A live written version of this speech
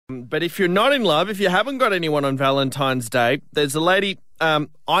But if you're not in love, if you haven't got anyone on Valentine's Day, there's a lady,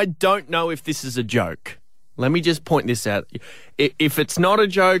 I don't know if this is a joke. Let me just point this out. If it's not a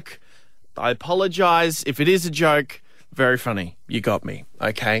joke, I apologise. If it is a joke, very funny. You got me,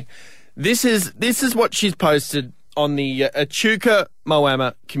 okay? This is what she's posted on the Echuca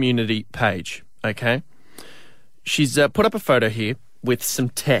Moama community page, okay? She's put up a photo here with some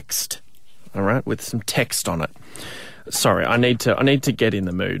text, all right, with some text on it. Sorry, I need to get in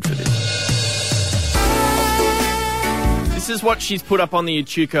the mood for this. This is what she's put up on the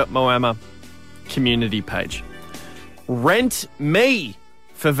Echuca Moama community page. Rent me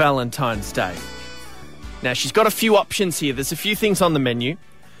for Valentine's Day. Now, she's got a few options here. There's a few things on the menu.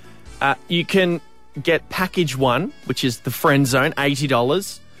 You can get package 1, which is the friend zone,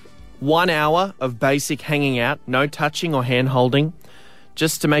 $80. 1 hour of basic hanging out, no touching or hand-holding,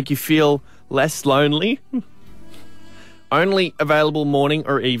 just to make you feel less lonely. Only available morning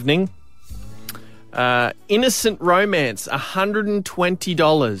or evening. Innocent romance,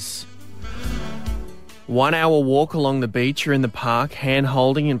 $120. 1 hour walk along the beach or in the park,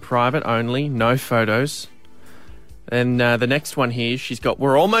 hand-holding in private only, no photos. And the next one here, she's got,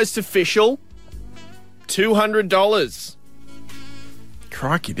 we're almost official, $200.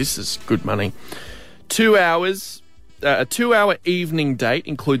 Crikey, this is good money. 2 hours, a 2-hour evening date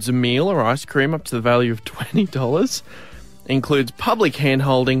includes a meal or ice cream up to the value of $20. Includes public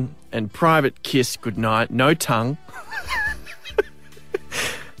hand-holding and private kiss goodnight. No tongue.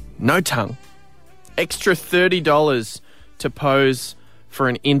 No tongue. Extra $30 to pose for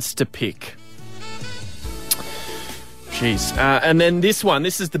an Insta pic. Jeez. And then this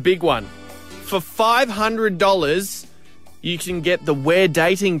is the big one. For $500, you can get the We're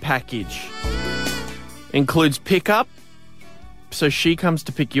Dating package. Includes pickup, so she comes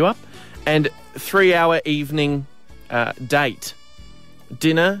to pick you up, and 3-hour evening date.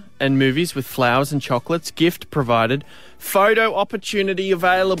 Dinner and movies with flowers and chocolates, gift provided, photo opportunity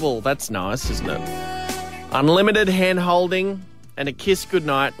available. That's nice, isn't it? Unlimited hand-holding and a kiss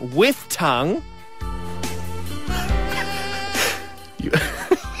goodnight with tongue.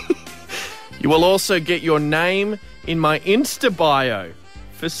 You will also get your name in my Insta bio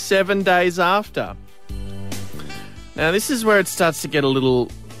for 7 days after. Now, this is where it starts to get a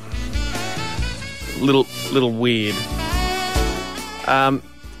little weird.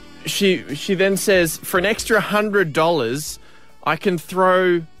 She then says, for an extra $100, I can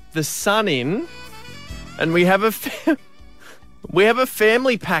throw the son in, and we have a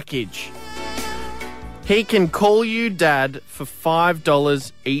family package. He can call you Dad for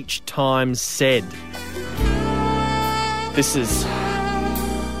 $5 each time said. This is...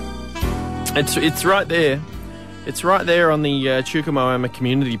 It's right there. It's right there on the Echuca Moama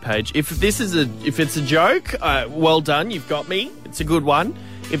community page. If it's a joke, well done, you've got me. It's a good one.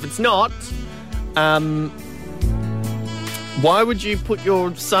 If it's not, why would you put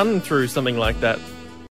your son through something like that?